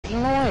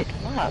No,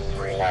 it's not.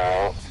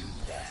 No.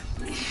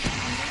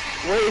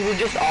 Wait, is it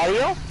just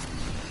audio?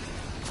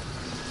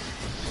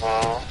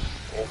 No.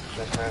 It's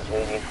just as we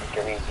need to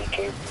get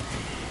DK.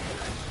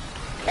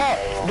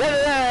 Oh,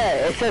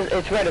 there. It says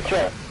it's red. It's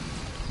red.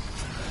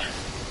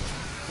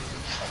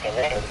 Okay,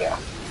 there we go.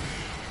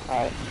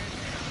 Alright.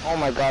 Oh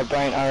my god,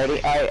 Brian,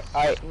 already.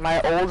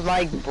 My old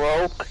mic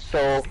broke,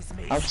 so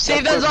I'm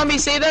Save that zombie!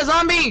 Save that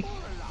zombie!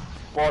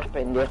 Por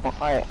pendejo.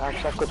 Alright, I'm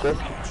stuck with this.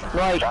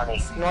 No, I Johnny.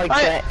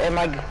 can't. Am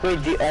I?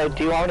 Wait,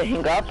 do you want me to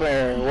hang up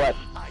or what?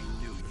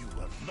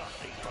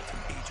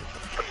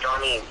 But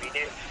Johnny, read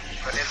it.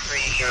 Put it so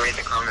you can read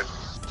the comments.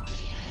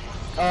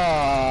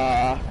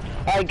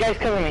 Alright, guys,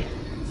 cover me.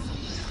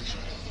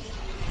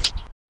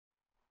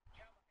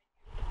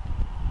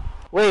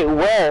 Wait,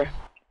 where?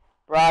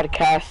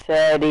 Broadcast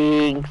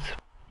settings.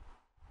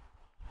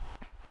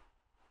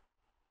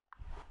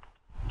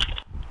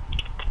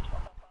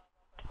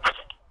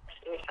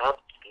 Up,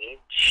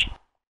 bitch.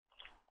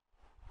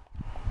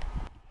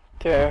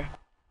 There.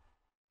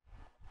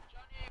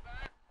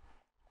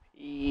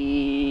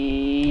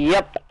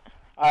 Yep.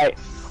 Alright.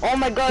 Oh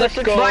my god, Let's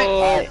it's go.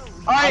 Alright,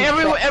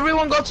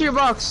 everyone go to your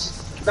box.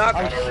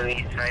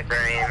 Finally,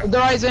 Siberian. The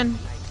Ryzen.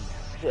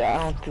 Yeah,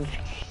 I don't think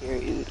he hear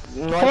you.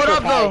 Hold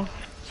up though.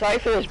 Sorry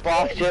for this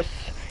box, just,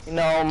 you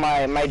know,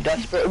 my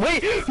desperate.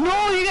 Wait!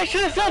 No, you guys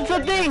should have said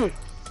something!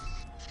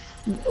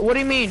 What do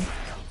you mean?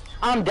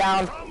 I'm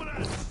down.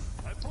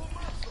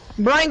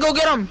 Brian, go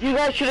get him. You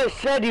guys should have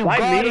said you Why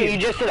got me? it. You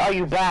just said, are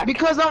you back?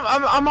 Because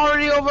I'm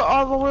already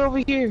all the way over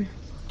here.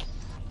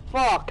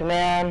 Fuck,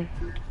 man.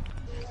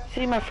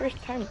 See, my first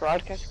time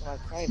broadcasting like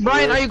Friday.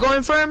 Brian, are you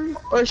going for him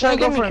or should I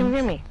go for Come him?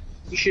 hear me.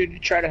 You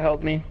should try to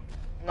help me.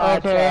 No, Okay,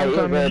 it's alright. I'm You're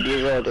coming. good.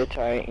 You're good. It's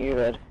alright. You're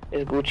good.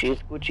 It's Gucci.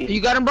 It's Gucci.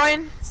 You got him,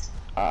 Brian?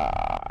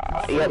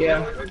 Yep.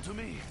 Yeah.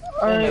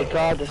 Oh my Alright.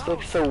 god, this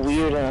looks so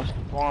weird on a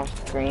small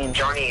screen.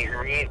 Johnny,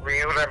 read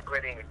what I'm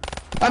putting.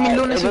 I mean, It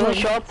Lunacy. doesn't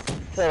show up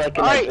to like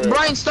in Alright, the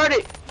Brian, start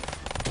it.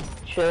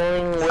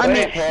 chilling with I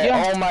mean, hair.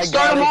 yeah. Oh my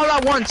Start god. them all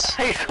at once.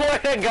 I swear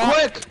to god.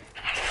 Quick.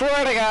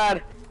 Swear to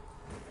god.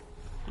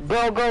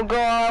 Go, go, go.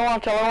 All I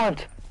want. All I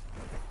want.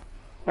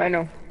 I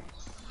know.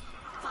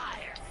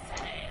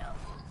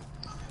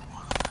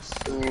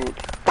 Dude,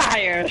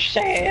 Fire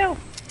sale.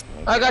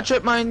 I got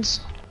trip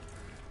mines.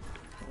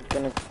 I'm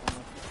gonna...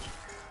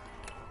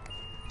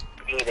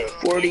 Read it.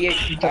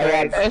 48 to I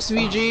red.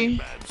 SVG.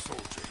 Bad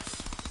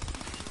soldiers.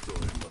 Though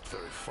I'm not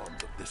very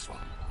fond of this one.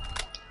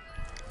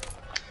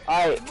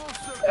 Alright.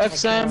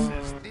 XM.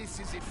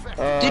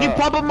 Uh, Did you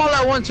pop them all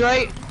at once,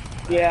 right?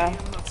 Yeah.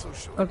 Not so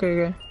sure.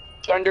 Okay.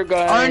 Thunder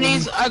gun.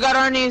 Arnie's. I got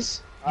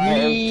Arnie's.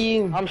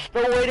 I'm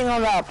still waiting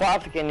on that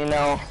Apothicon, you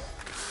know.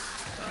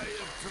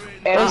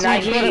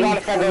 M90 swear to God,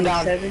 if I go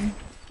down. 47.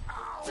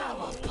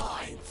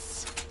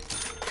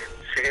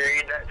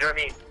 Read that,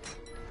 Johnny.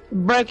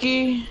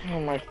 Brecky. Oh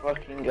my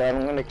fucking god,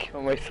 I'm gonna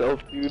kill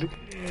myself, dude.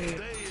 Today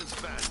is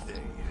bad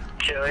day.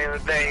 Killing the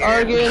thing.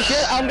 Argus.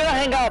 Shit, I'm gonna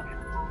hang up.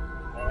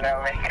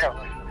 No, make up.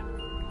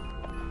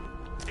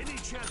 Any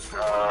chance for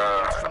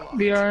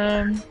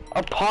BRM.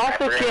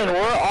 Apothicon,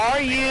 where are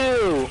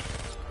you?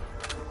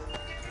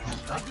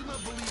 I do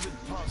not believe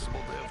it possible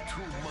to have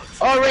too much.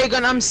 Oh, ray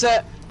gun, I'm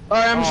set.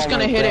 Alright, I'm just Oh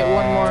gonna my hit it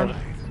one God. more.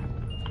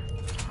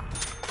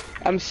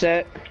 I'm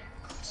set.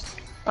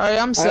 Alright, I'm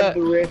I have set.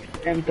 the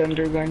rift and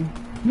thunder gun.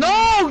 No!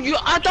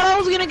 I thought I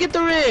was gonna get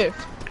the rift.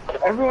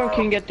 Everyone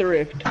can get the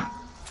rift.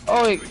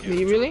 Oh, wait,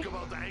 you really?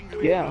 About the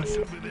angry Yeah. with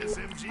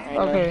SMG?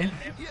 Okay.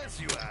 Yes,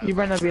 you have. You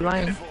better not be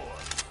lying.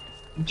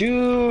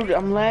 Dude,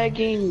 I'm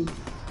lagging.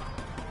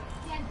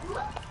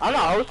 I'm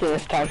not hosting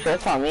this time, so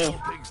that's on me.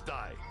 Pigs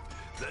die.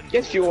 Then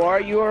Yes, you are.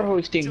 You are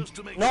hosting. just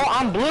to make No,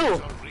 I'm blue.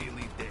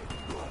 really dead.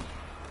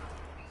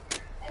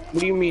 What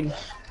do you mean?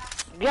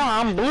 Yeah,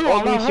 I'm blue. Oh,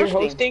 I'm not means you're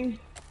hosting. hosting?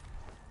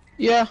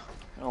 Yeah.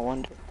 No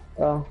wonder.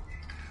 Oh.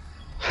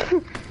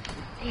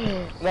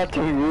 Not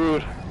too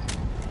rude.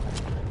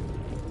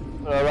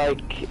 But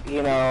like,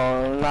 you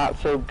know, not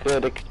so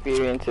good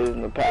experiences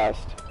in the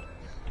past.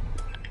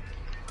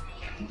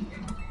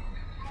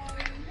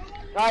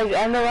 Guys,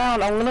 end the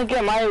round. I'm gonna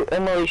get my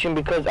immolation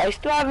because I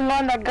still haven't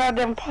learned that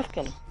goddamn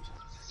pumpkin.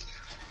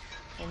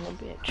 I'm a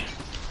bitch.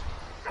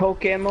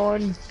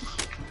 Pokemon.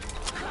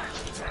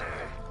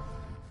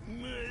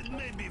 It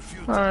may be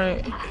futile.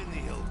 Alright. Any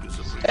help is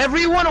appreciated.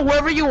 Everyone,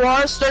 whoever you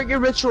are, start your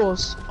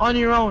rituals on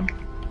your own.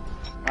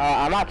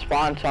 I'm not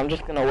spawned, so I'm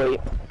just gonna wait.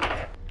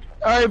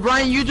 Alright,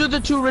 Brian, you do the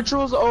 2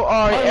 rituals. Oh,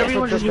 alright, yes,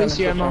 everyone it's just this waste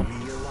your one,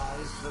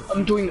 ammo.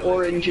 I'm doing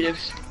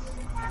oranges.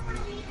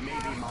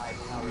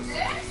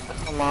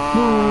 Come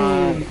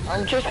on.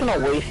 I'm just gonna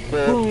waste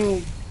this.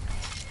 Boom.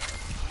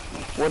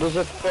 What is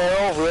it,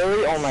 Pharaoh?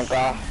 Really? Oh my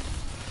god.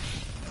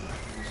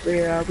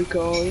 Where are we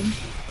going?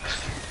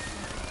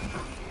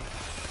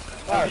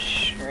 Oh,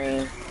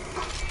 stream.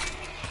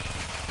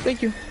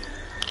 Thank you.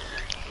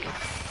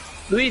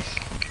 Luis,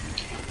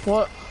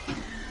 What?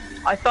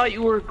 I thought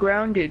you were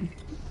grounded.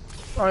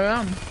 I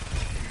am.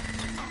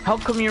 How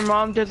come your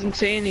mom doesn't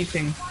say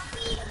anything?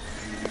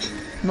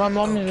 My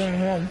mom isn't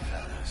home.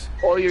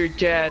 Or your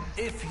dad?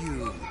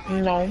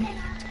 No.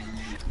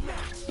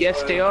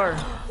 Yes, they are.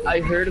 I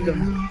heard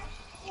them.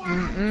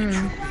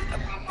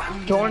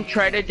 Don't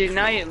try to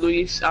deny it,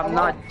 Luis. I'm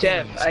not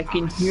deaf. I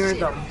can hear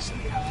them.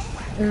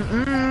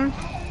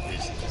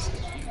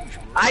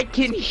 I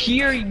can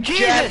hear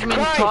Jasmine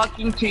Christ.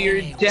 talking to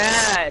your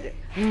dad.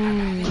 I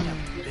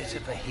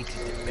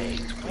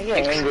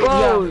get angry.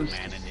 Exposed.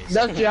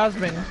 That's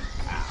Jasmine.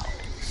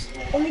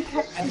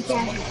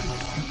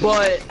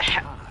 But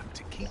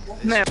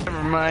never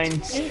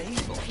mind.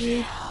 I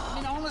mean,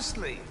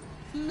 honestly,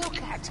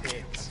 look at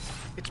it.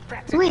 It's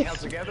practically held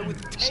together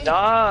with tape.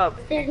 Stop.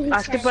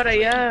 Hazte para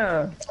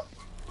allá.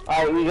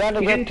 Alright, we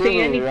gotta You get didn't through say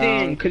the anything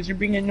round. because you're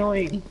being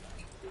annoying.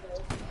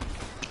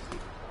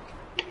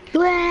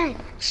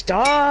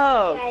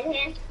 Stop.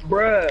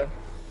 Bruh.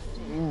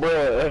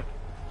 Bruh.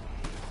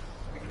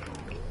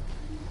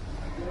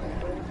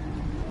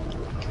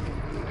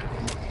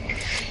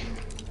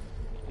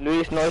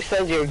 Luis Noy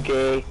says you're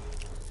gay.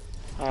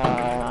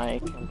 I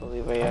can't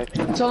believe I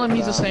actually. Tell him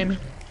he's the same.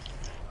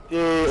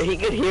 Dude, he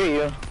could hear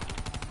you.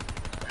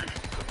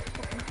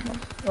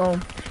 Oh.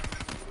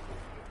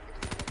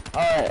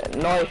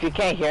 No, if you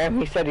can't hear him,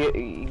 he said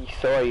he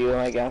saw you,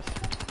 I guess.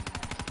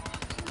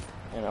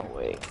 In a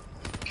way.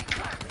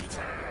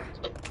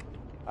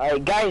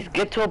 Alright, guys,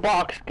 get to a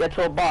box. Get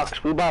to a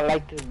box. We about to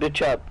light this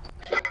bitch up.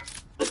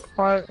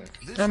 Alright.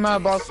 This I'm out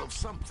of piece box. of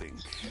something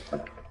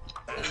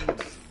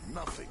and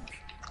nothing.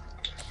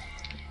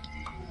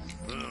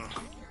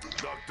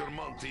 Dr.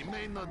 Monty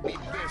may not be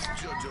best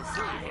judge of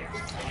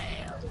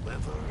flavor.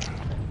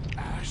 Leather,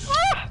 ash.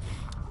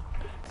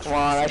 Come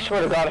on, I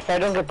swear to God, if I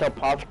don't get the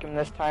apothecum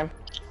this time.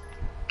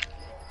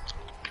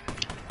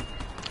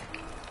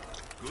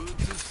 Good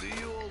to see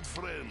you, old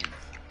friend.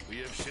 We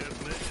have shared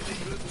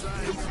many good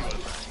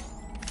times.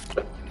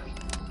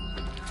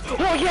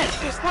 Oh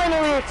yes!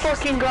 Finally I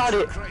fucking got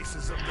it!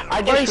 Crisis of their I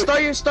Alright,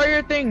 just... start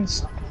your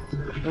things.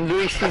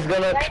 Luis, he's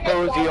gonna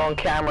expose you on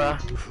camera.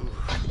 I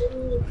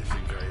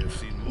think I have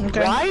seen more.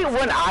 Okay. Why,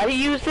 when I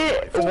use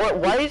it,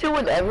 why is it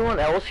when everyone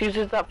else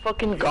uses that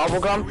fucking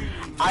gobblegum,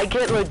 I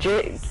get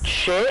legit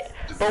shit,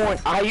 but when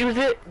I use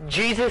it,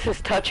 Jesus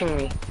is touching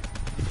me.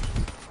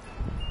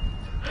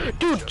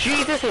 Dude,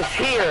 Jesus is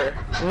here.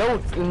 No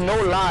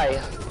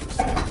lie.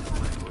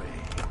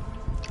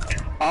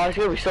 Oh, it's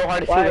gonna be so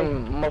hard to Why? see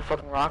them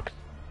motherfucking rocks.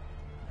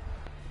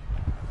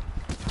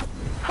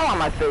 How on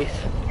my face?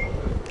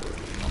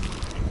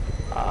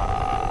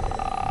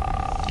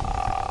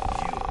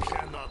 You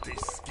cannot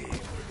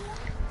escape.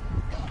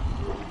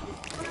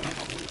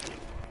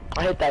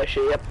 I hit that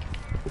shit, yep.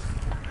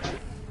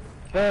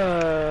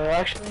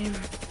 Actually...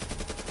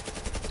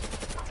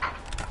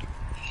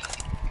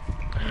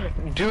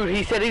 Dude,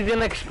 he said he's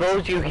gonna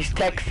expose you. He's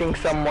texting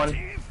someone.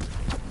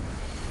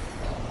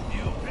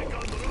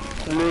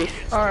 Luis.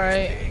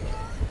 Alright.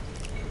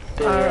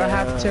 I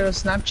have to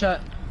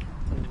Snapchat.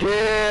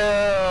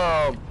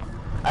 Damn.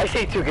 I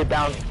say to get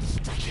down.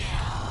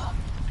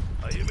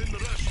 I am in the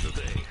rush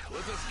today.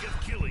 Let us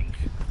get killing.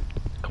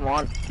 Come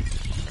on.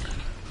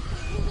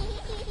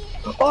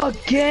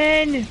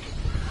 Again,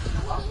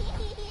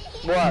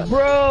 What?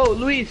 bro,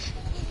 Luis.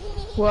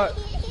 What?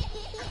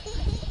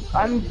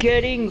 I'm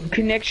getting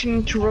connection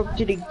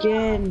interrupted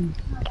again.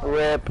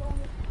 Rip.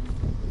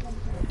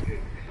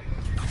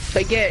 If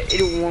I get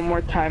it one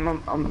more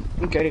time, I'm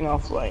getting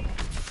offline.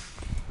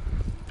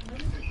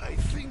 I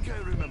think I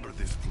remember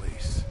this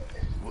place.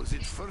 Was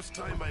it first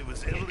time I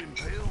was ever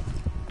impaled?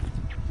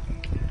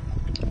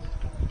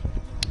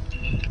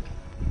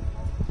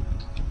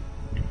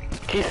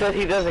 He said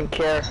he doesn't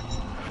care.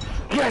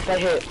 Yes, I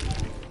hit.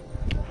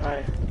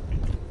 Alright.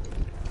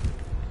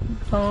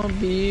 Don't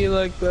be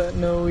like that,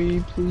 Noe,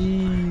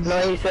 please. No,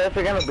 he said if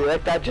you're gonna be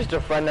like that, just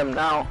defriend him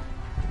now.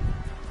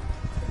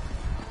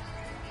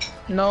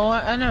 No,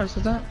 I never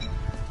said that.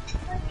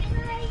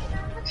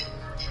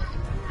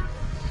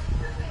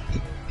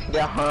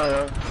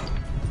 Yeah,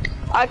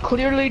 I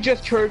clearly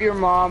just heard your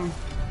mom.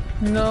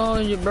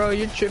 No, bro,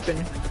 you're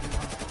tripping.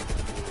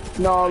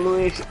 No,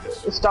 Luis,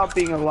 stop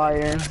being a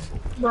liar.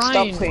 Brian,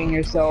 Stop playing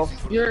yourself.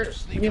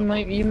 you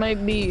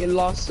might be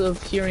loss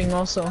of hearing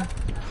also.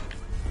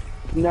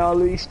 No,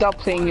 Luis, stop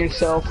playing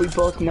yourself. We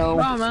both know.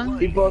 Bro, man.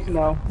 We both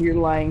know you're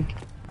lying.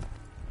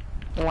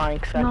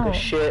 lying sack No. of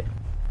shit.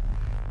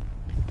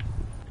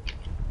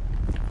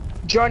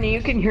 Johnny,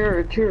 you can hear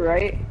her too,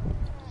 right?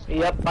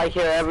 Yep, I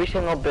hear every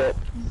single bit.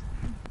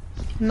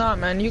 Nah,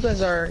 man,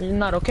 you're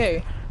not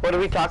okay. What are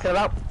we talking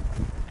about?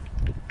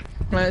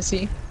 Let's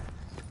see.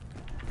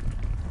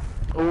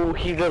 Ooh,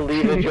 he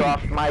deleted you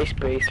off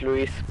MySpace,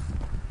 Luis.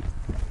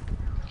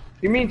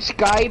 You mean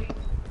Skype?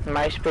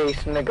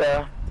 MySpace,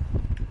 nigga.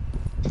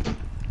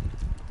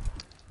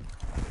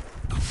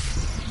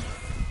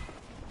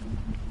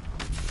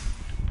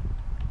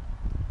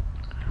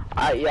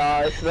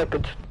 Y'all, this is like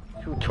a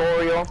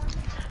tutorial.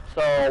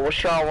 So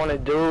what y'all wanna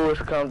do is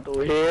come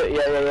through here.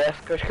 Yeah.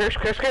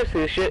 Scratch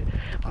this shit.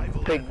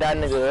 Pick that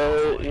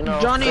nigga, you know.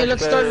 Johnny,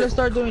 scratch let's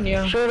start doing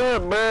it. Shut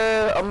up,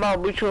 bruh. I'm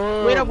about to beat you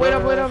up. Wait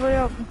up.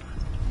 bruh.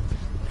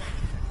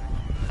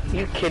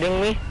 You kidding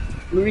me?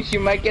 Luis, you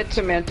might get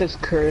Samantha's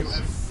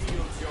curse.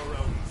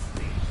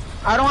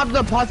 I don't have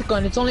the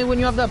Apothicon. It's only when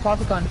you have the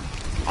Apothicon.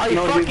 Are you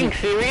No, fucking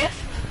serious?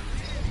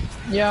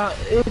 Yeah,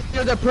 if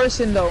you're the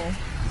person though.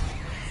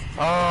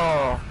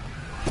 Oh.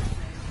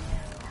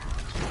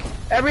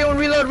 Everyone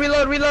reload,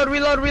 reload, reload,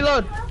 reload,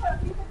 reload.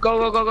 Go,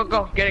 go, go, go,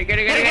 go. Get it, get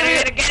it, get it, get it,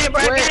 get it, get it,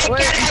 bro. Wait, Get it, wait.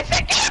 get it. I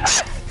said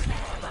get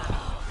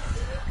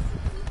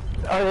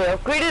it. Are they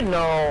upgraded?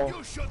 No.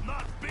 You should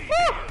not be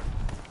here.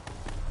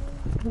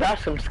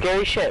 That's some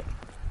scary shit.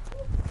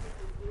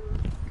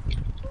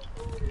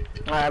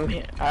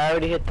 I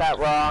already hit that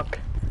rock.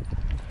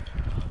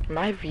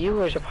 My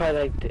viewers are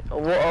probably like, oh,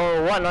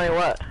 what? No,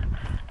 what?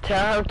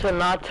 Tell him to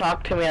not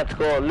talk to me at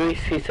school. Luis,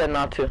 he said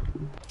not to.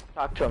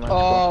 Talk to him at school.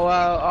 Oh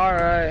wow,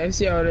 alright, I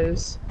see how it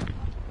is.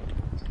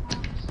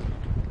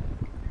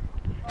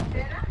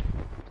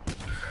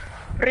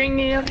 Ring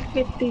it,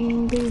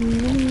 ding, ding,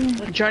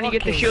 ding. Johnny,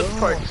 get the shield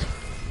parts.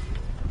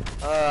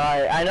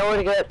 I know where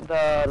to get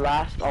the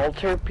last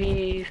altar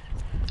piece.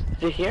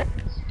 Is it here?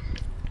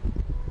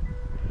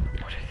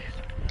 What is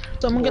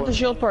this? Someone get the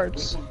shield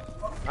parts.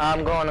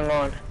 I'm going.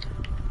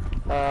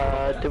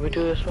 Did we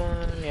do this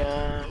one?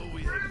 Yeah. Though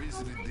we have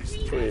visited this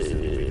place,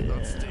 we did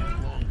not stay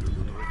longer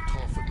than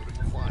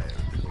Richtofen required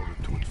in order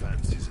to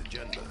advance his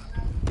agenda.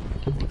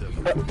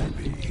 Whatever it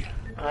may be.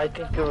 I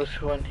think it was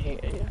one here.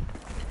 Yeah.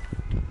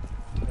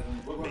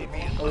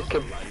 Maybe in another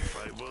life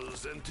I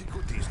was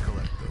antiquities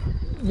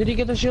collector. Did he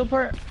get the shield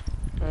part?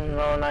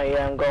 No, not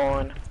yet. I'm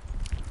going.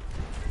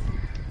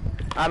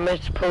 I'm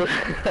exposed.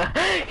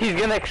 He's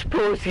gonna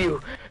expose you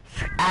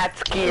at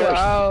Scarce.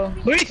 Wow.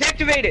 Luis,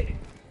 activate it.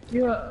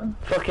 Yeah.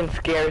 Fucking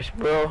Scarce,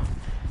 bro.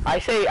 I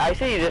say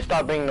you just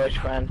stop being Noise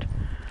friend.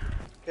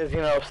 Cause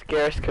you know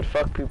Scarce could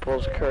fuck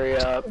people's career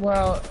up.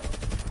 Wow.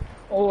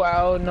 Oh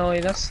wow, no,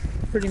 that's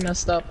pretty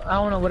messed up. I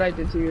don't know what I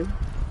did to you.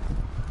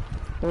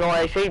 No,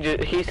 I say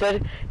he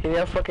said he's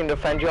gonna fucking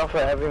defend you off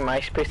of every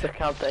MySpace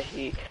account that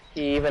he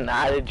even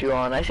added you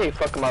on. I say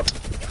fuck him up.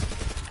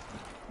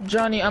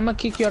 Johnny, I'm gonna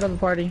kick you out of the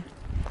party.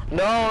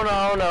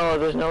 No,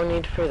 there's no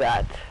need for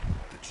that.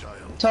 The child,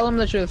 Tell him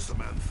the truth.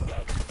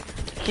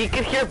 Samantha. He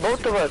could hear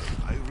both of us.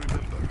 I remember.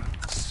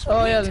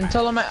 Oh yeah, then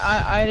tell him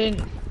I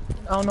didn't.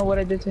 I don't know what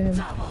I did to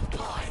him.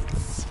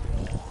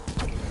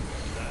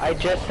 I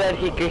just said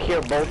he could hear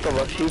both of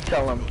us. You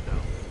tell him.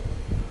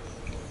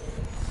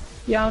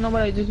 Yeah, I don't know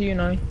what I did to you,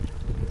 now.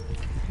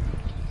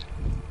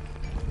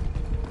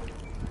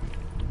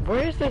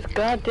 Where is this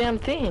goddamn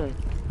thing?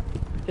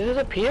 Is it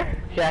up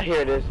here? Yeah,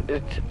 here it is.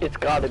 It's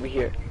gotta be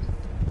here.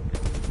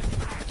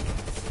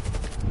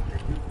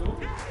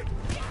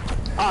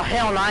 Oh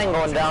hell no, I ain't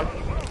going down.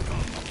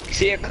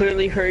 See, I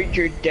clearly heard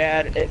your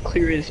dad at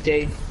clear as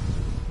day.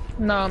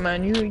 Nah,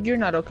 man, you're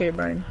not okay,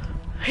 Brian.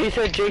 He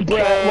said JK. Bro,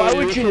 why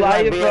would you is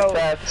lie my about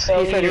BFF. He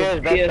selling said you're your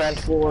his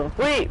best friend. PS4?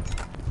 Wait,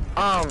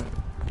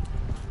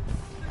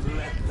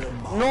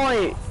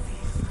 no,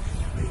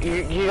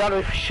 you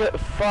gotta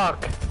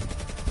fuck.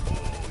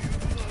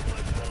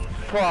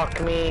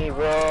 Fuck me,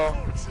 bro.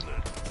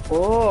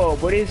 Oh,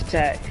 what is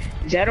that?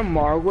 Is that a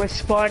Margwa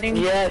spawning?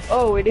 Yes.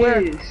 Oh, it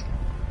Where? is.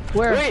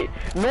 Where? Wait,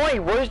 Noi,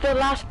 where's the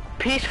last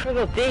piece for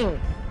the thing?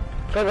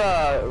 For the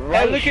Hey,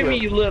 right look at shield? me,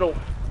 you little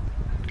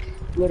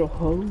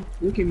hoe.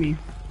 Look at me.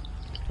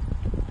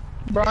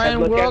 Brian,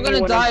 Look we're at all me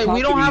gonna when I'm die.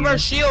 We don't talking have to our you.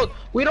 shield.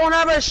 We don't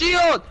have our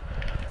shield.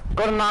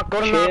 Go to knock,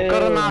 go to knock, go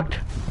to Chill. knock.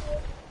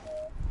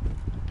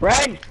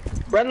 Run!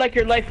 Run like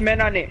your life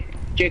meant on it.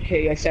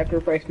 JK, I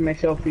sacrificed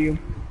myself for you.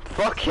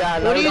 Fuck yeah,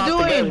 What are you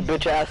don't have to doing? get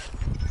his bitch ass.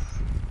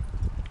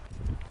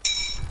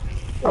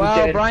 I'm Wow,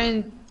 dead.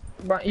 Brian,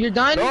 you're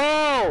done?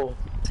 No!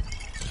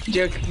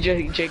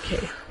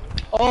 JK.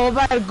 Oh,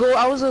 bad. Go.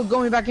 I was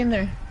going back in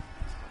there.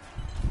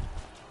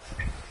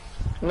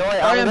 No, wait,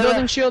 Alright, I'm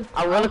building shield.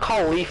 I'm gonna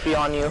call Leafy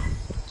on you.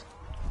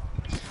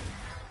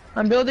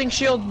 I'm building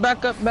shield.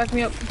 Back up. Back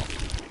me up.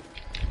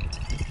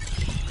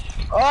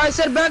 Oh, I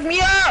said back me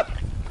up.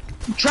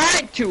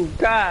 Tried to,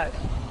 God.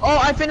 Oh,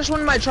 I finished one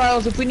of my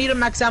trials. If we need a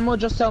max ammo,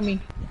 just tell me.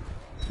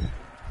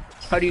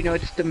 How do you know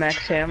it's the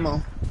max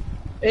ammo?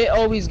 It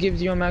always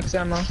gives you a max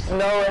ammo.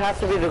 No, it has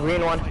to be the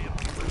green one.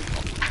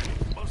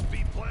 Must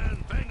be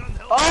planned. Bang on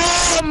hell.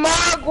 Oh,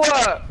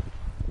 Margwa!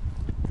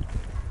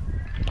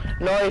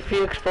 No, if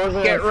you expose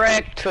me Get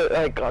wrecked.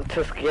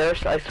 to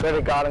Scarce, I swear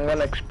to God, I'm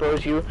gonna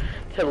expose you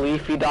to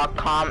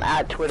Leafy.com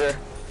at Twitter.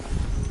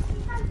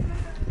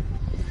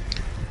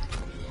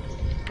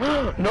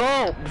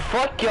 No,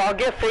 fuck you. I'll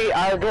get phase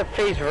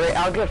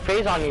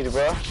on you,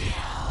 bro.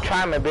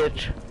 Try my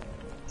bitch.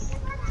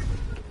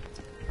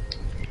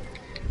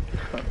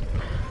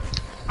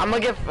 I'm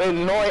gonna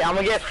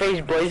get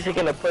phase Blaze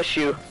gonna push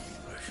you.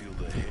 I feel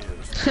the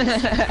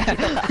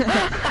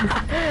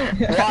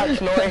hairs.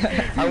 Watch,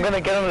 Noi. I'm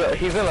gonna get him.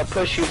 He's gonna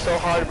push you so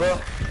hard, bro.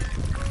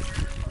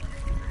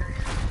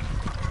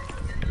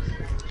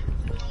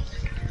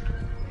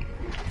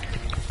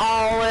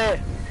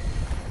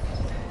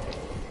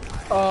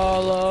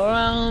 All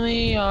around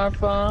me are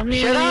Shut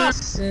up!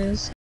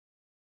 families.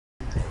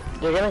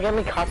 You're gonna get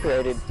me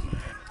copyrighted.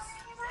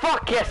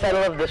 Fuck yes, I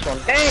love this one.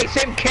 Hey,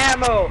 same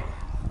camo!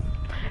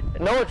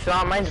 No, it's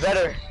not. Mine's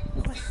better.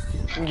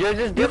 Yours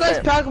is different. You guys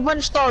pack a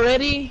punched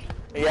already?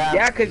 Yeah.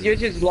 Yeah, cause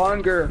yours is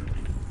longer.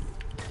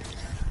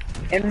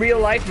 In real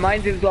life,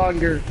 mine is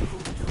longer.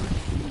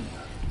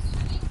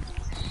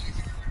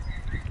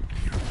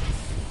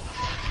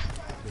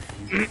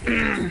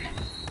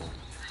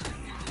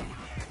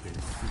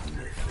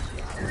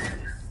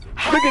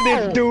 Look at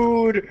this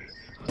dude!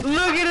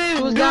 Look at this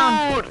Who's dude!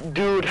 down?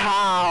 Dude,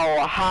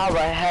 how? How the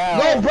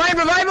hell? No, Brian,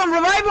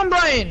 revive him,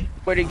 Brian!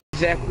 What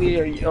exactly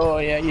are you? Oh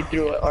yeah, you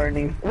threw it,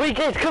 Arnie. Wait,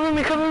 guys, cover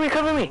me! I got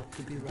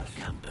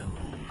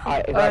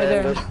Alright,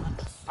 it. there.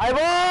 I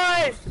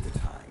boy!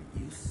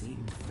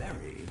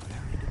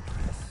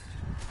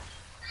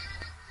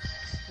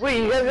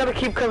 Wait, you guys gotta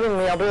keep covering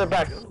me. I'll be right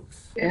back. Dude,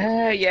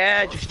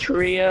 Yeah, just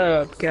hurry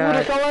up, God.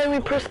 it's not letting me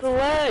press the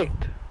leg.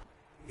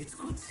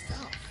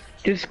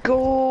 Just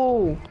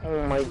go!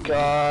 Oh my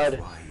god.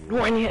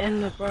 When you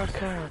end the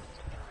broadcast.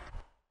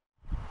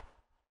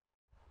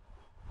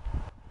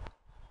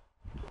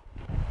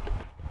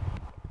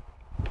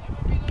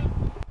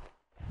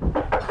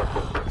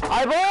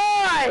 Hi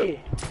boy!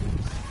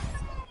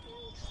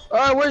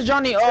 Alright, where's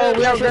Johnny? Oh,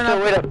 we have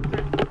granite. Wait up.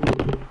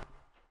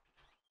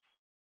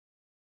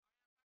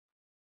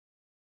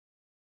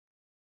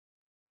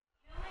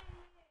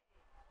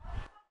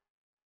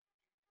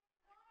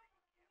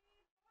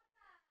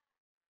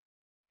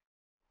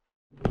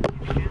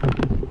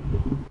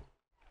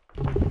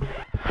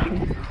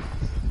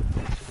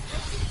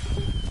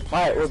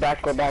 Alright, we're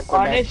back.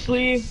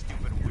 Honestly,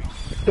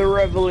 the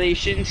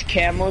Revelations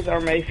camos are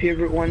my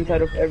favorite ones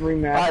out of every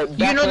map. Alright,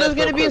 You know there's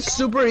real gonna be a quick.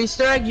 super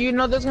Easter egg? You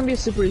know there's gonna be a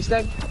super Easter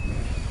egg?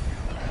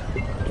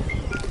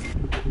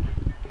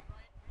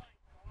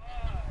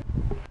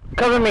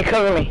 Cover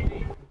me.